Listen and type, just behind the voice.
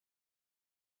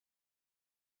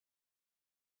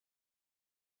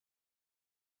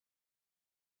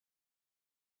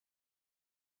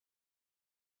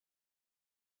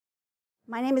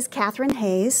My name is Catherine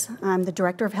Hayes. I'm the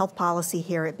Director of Health Policy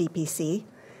here at BPC.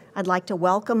 I'd like to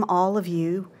welcome all of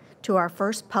you to our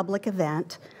first public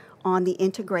event on the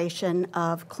integration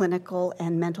of clinical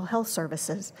and mental health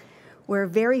services. We're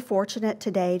very fortunate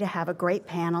today to have a great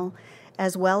panel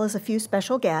as well as a few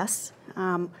special guests,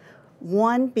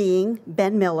 one being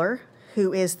Ben Miller,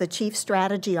 who is the Chief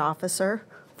Strategy Officer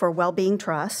for Wellbeing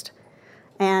Trust,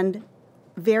 and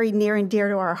very near and dear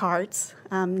to our hearts,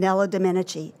 Nella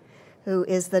Domenici, who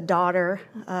is the daughter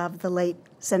of the late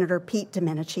Senator Pete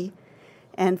Domenici.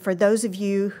 And for those of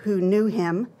you who knew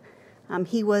him,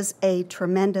 he was a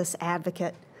tremendous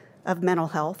advocate of mental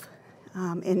health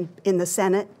in the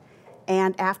Senate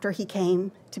and after he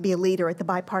came to be a leader at the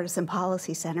Bipartisan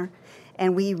Policy Center.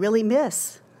 And we really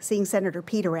miss seeing Senator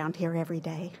Pete around here every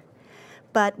day.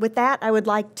 But with that, I would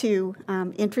like to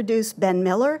introduce Ben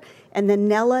Miller, and then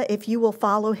Nella, if you will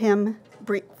follow him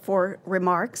for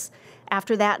remarks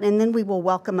after that, and then we will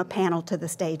welcome a panel to the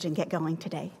stage and get going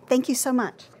today. Thank you so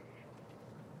much.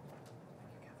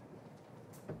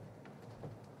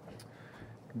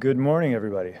 Good morning,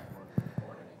 everybody.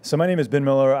 So my name is Ben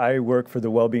Miller. I work for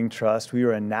the Wellbeing Trust. We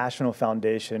are a national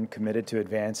foundation committed to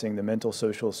advancing the mental,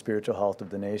 social, spiritual health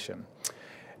of the nation.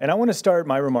 And I want to start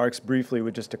my remarks briefly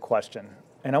with just a question.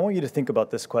 And I want you to think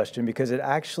about this question because it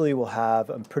actually will have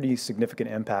a pretty significant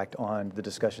impact on the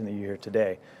discussion that you hear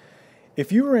today.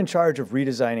 If you were in charge of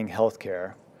redesigning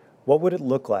healthcare, what would it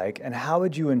look like and how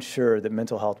would you ensure that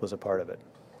mental health was a part of it?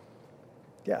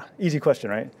 Yeah, easy question,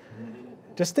 right?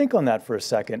 Just think on that for a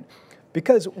second,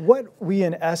 because what we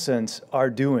in essence are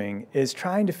doing is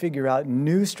trying to figure out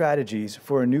new strategies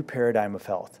for a new paradigm of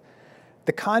health.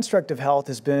 The construct of health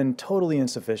has been totally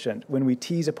insufficient when we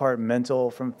tease apart mental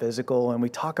from physical and we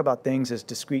talk about things as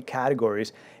discrete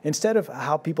categories instead of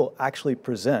how people actually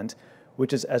present,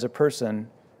 which is as a person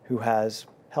who has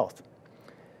health.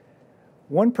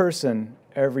 One person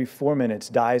every 4 minutes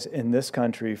dies in this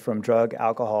country from drug,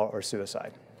 alcohol, or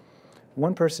suicide.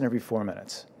 One person every 4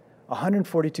 minutes.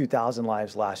 142,000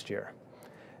 lives last year.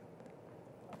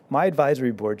 My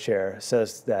advisory board chair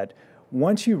says that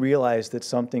once you realize that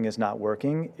something is not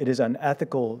working, it is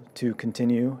unethical to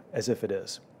continue as if it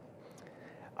is.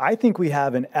 I think we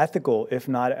have an ethical, if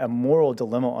not a moral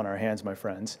dilemma on our hands, my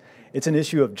friends. It's an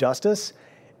issue of justice.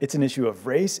 It's an issue of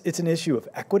race. It's an issue of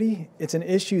equity. It's an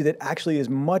issue that actually is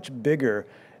much bigger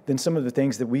than some of the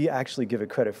things that we actually give it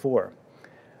credit for.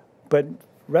 But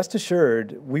rest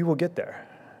assured, we will get there.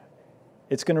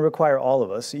 It's going to require all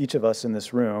of us, each of us in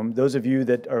this room, those of you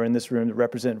that are in this room that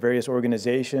represent various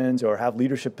organizations or have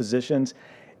leadership positions,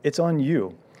 it's on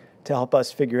you to help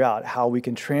us figure out how we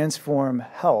can transform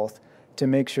health to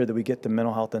make sure that we get the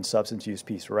mental health and substance use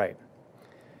piece right.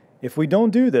 If we don't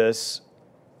do this,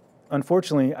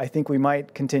 unfortunately, I think we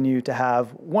might continue to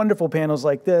have wonderful panels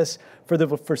like this for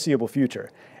the foreseeable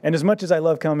future. And as much as I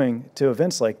love coming to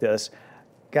events like this,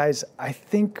 guys, I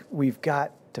think we've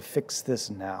got to fix this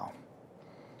now.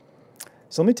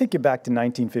 So let me take you back to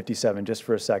 1957 just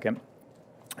for a second.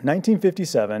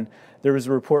 1957, there was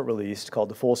a report released called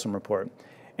the Folsom Report,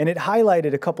 and it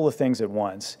highlighted a couple of things at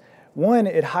once. One,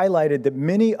 it highlighted that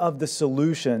many of the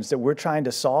solutions that we're trying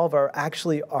to solve are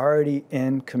actually already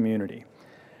in community.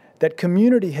 That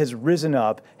community has risen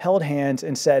up, held hands,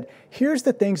 and said, here's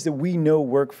the things that we know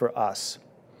work for us.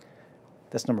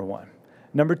 That's number one.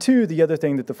 Number two, the other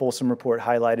thing that the Folsom Report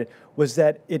highlighted was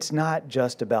that it's not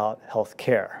just about health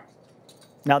care.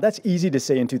 Now, that's easy to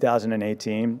say in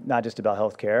 2018, not just about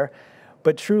healthcare,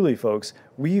 but truly, folks,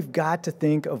 we've got to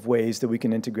think of ways that we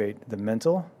can integrate the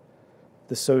mental,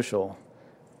 the social,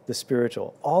 the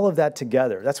spiritual, all of that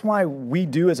together. That's why we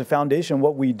do as a foundation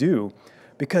what we do,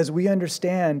 because we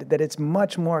understand that it's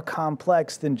much more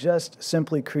complex than just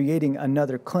simply creating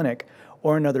another clinic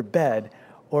or another bed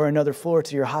or another floor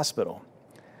to your hospital.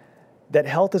 That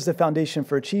health is the foundation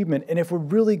for achievement, and if we're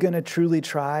really going to truly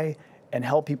try and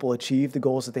help people achieve the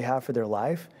goals that they have for their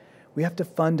life, we have to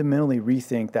fundamentally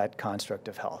rethink that construct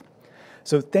of health.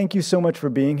 So thank you so much for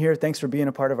being here. Thanks for being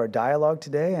a part of our dialogue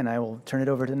today, and I will turn it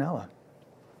over to Nella.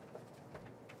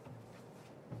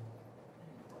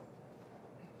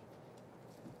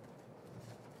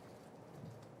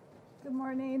 Good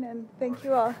morning, and thank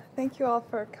you all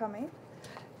for coming.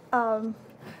 I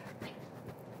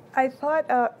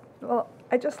thought,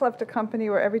 I just left a company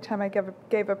where every time I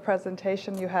gave a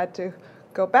presentation, you had to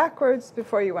go backwards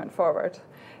before you went forward.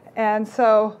 And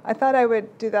so I thought I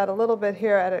would do that a little bit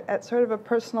here at sort of a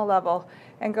personal level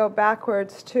and go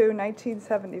backwards to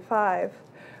 1975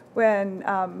 when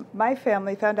my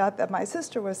family found out that my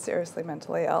sister was seriously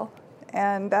mentally ill.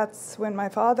 And that's when my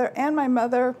father and my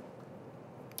mother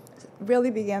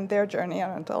really began their journey on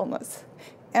mental illness.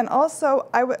 And also,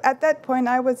 at that point,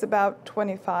 I was about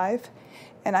 25,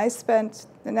 and I spent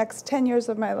the next 10 years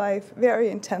of my life very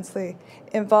intensely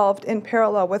involved in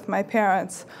parallel with my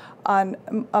parents on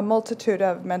a multitude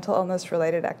of mental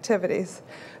illness-related activities.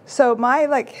 So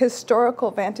my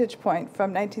historical vantage point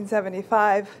from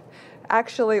 1975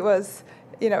 actually was,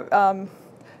 it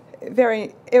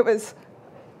was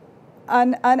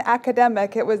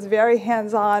unacademic, it was very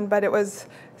hands-on, but it was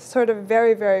sort of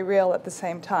very, very real at the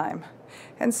same time.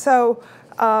 And so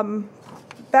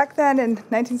back then in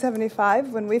 1975,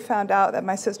 when we found out that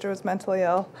my sister was mentally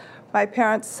ill, my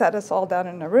parents sat us all down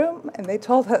in a room and they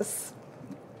told us,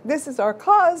 this is our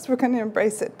cause, we're going to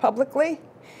embrace it publicly.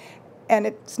 And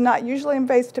it's not usually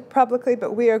embraced publicly,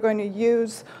 but we are going to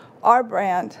use our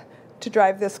brand to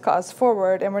drive this cause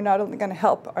forward. And we're not only going to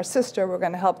help our sister, we're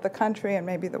going to help the country and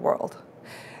maybe the world.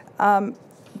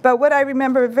 But what I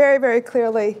remember very, very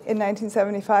clearly in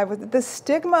 1975 was that the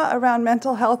stigma around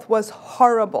mental health was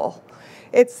horrible.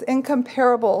 It's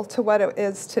incomparable to what it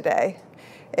is today.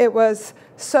 It was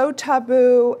so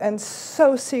taboo and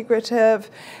so secretive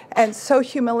and so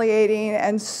humiliating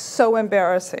and so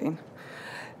embarrassing.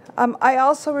 I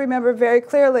also remember very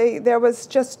clearly there was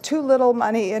just too little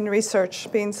money in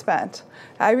research being spent.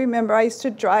 I remember I used to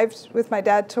drive with my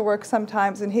dad to work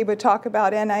sometimes, and he would talk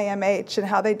about NIMH and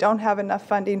how they don't have enough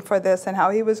funding for this and how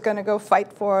he was going to go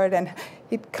fight for it, and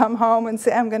he'd come home and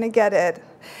say, I'm going to get it.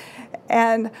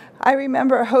 And I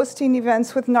remember hosting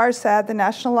events with NARSAD, the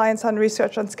National Alliance on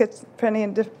Research on Schizophrenia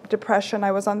and Depression.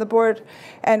 I was on the board,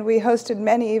 and we hosted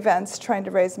many events trying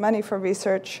to raise money for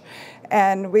research.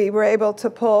 And we were able to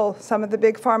pull some of the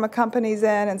big pharma companies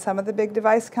in and some of the big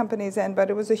device companies in, but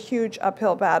it was a huge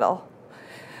uphill battle.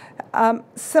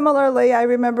 Similarly, I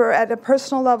remember at a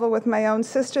personal level with my own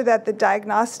sister that the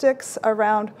diagnostics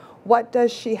around what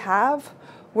does she have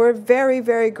were very,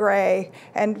 very gray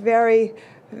and very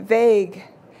vague.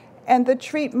 And the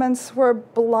treatments were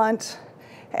blunt,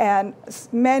 and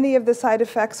many of the side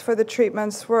effects for the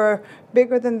treatments were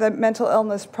bigger than the mental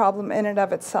illness problem in and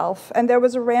of itself. And there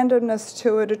was a randomness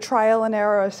to it, a trial and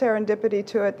error, a serendipity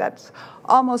to it that's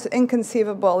almost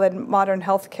inconceivable in modern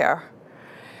healthcare.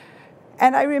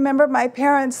 And I remember my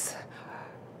parents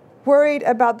worried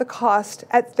about the cost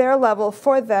at their level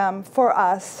for them, for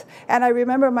us. And I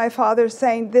remember my father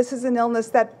saying, this is an illness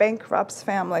that bankrupts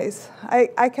families.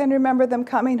 I can remember them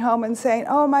coming home and saying,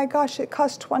 oh my gosh, it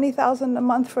costs $20,000 a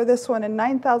month for this one and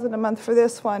 $9,000 a month for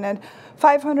this one and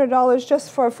 $500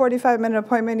 just for a 45-minute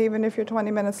appointment, even if you're 20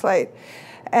 minutes late.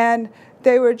 And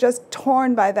they were just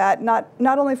torn by that, not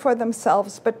only for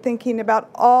themselves, but thinking about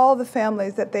all the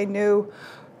families that they knew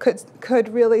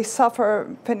could really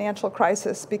suffer financial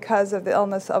crisis because of the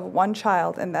illness of one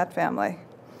child in that family.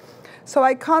 So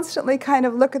I constantly kind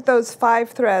of look at those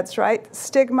 5 threads, right?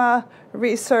 Stigma,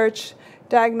 research,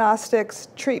 diagnostics,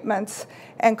 treatments,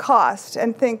 and cost,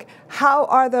 and think, how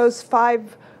are those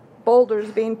 5 boulders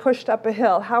being pushed up a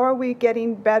hill? How are we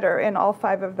getting better in all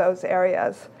 5 of those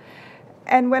areas?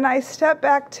 And when I step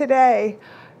back today,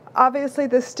 obviously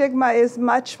the stigma is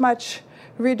much, much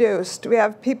reduced. We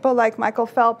have people like Michael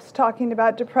Phelps talking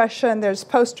about depression. There's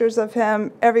posters of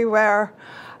him everywhere.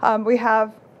 We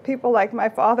have people like my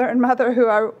father and mother who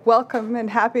are welcome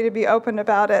and happy to be open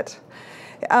about it.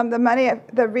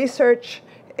 The research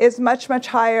is much, much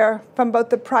higher from both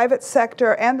the private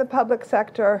sector and the public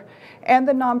sector and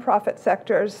the nonprofit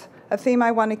sectors, a theme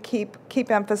I want to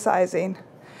keep emphasizing.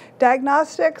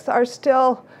 Diagnostics are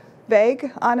still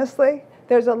vague, honestly.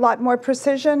 There's a lot more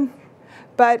precision,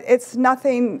 but it's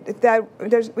nothing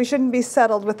that we shouldn't be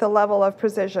settled with the level of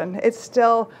precision. It's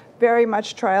still very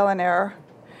much trial and error.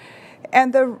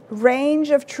 And the range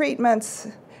of treatments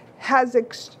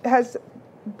has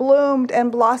bloomed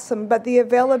and blossomed, but the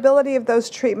availability of those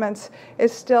treatments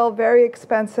is still very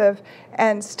expensive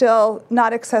and still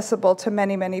not accessible to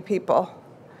many, many people.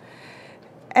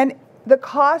 And the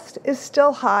cost is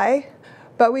still high,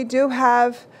 but we do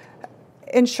have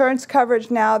insurance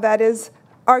coverage now that is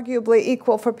arguably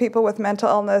equal for people with mental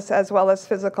illness as well as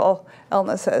physical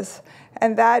illnesses.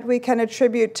 And that we can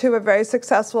attribute to a very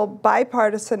successful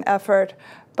bipartisan effort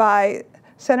by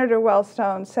Senator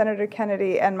Wellstone, Senator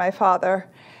Kennedy, and my father.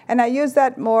 And I use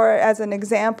that more as an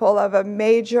example of a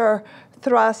major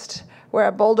thrust where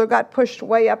a boulder got pushed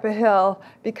way up a hill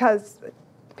because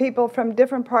people from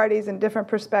different parties and different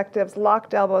perspectives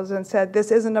locked elbows and said,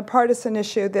 this isn't a partisan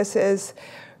issue, this is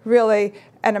really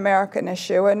an American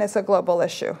issue, and it's a global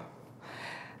issue.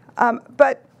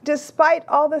 But despite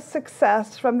all the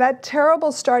success from that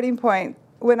terrible starting point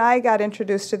when I got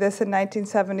introduced to this in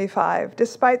 1975,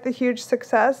 despite the huge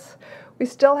success, we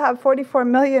still have 44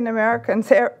 million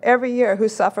Americans every year who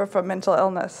suffer from mental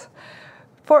illness.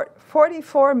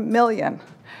 44 million.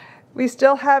 We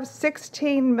still have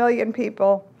 16 million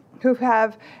people who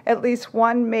have at least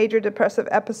one major depressive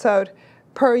episode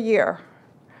per year.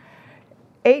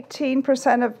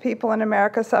 18% of people in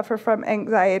America suffer from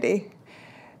anxiety.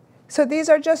 So these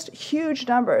are just huge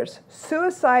numbers.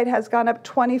 Suicide has gone up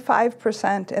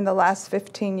 25% in the last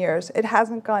 15 years. It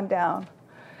hasn't gone down.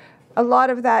 A lot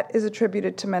of that is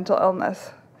attributed to mental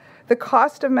illness. The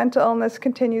cost of mental illness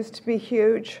continues to be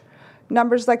huge.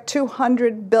 Numbers like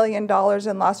 $200 billion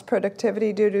in lost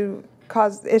productivity due to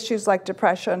issues like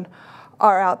depression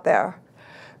are out there.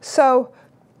 So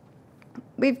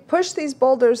we've pushed these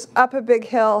boulders up a big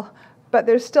hill, but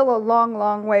there's still a long,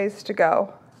 long ways to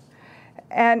go.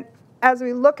 And as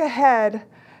we look ahead,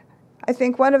 I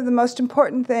think one of the most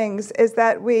important things is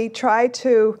that we try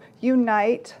to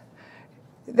unite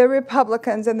the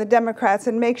Republicans and the Democrats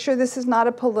and make sure this is not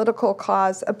a political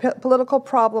cause, a political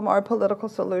problem or a political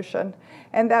solution,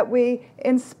 and that we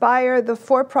inspire the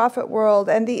for-profit world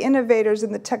and the innovators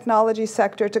in the technology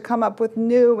sector to come up with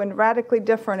new and radically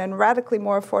different and radically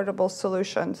more affordable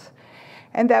solutions,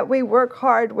 and that we work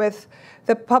hard with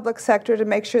the public sector to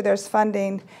make sure there's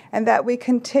funding, and that we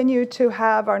continue to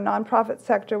have our nonprofit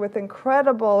sector with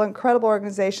incredible, incredible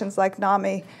organizations like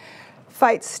NAMI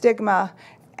fight stigma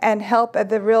and help at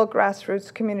the real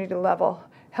grassroots community level,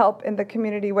 help in the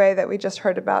community way that we just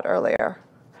heard about earlier.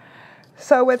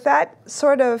 So with that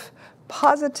sort of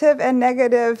positive and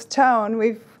negative tone,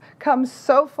 we've come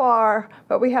so far,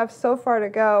 but we have so far to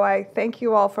go. I thank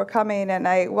you all for coming, and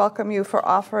I welcome you for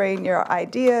offering your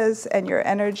ideas and your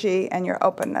energy and your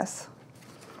openness.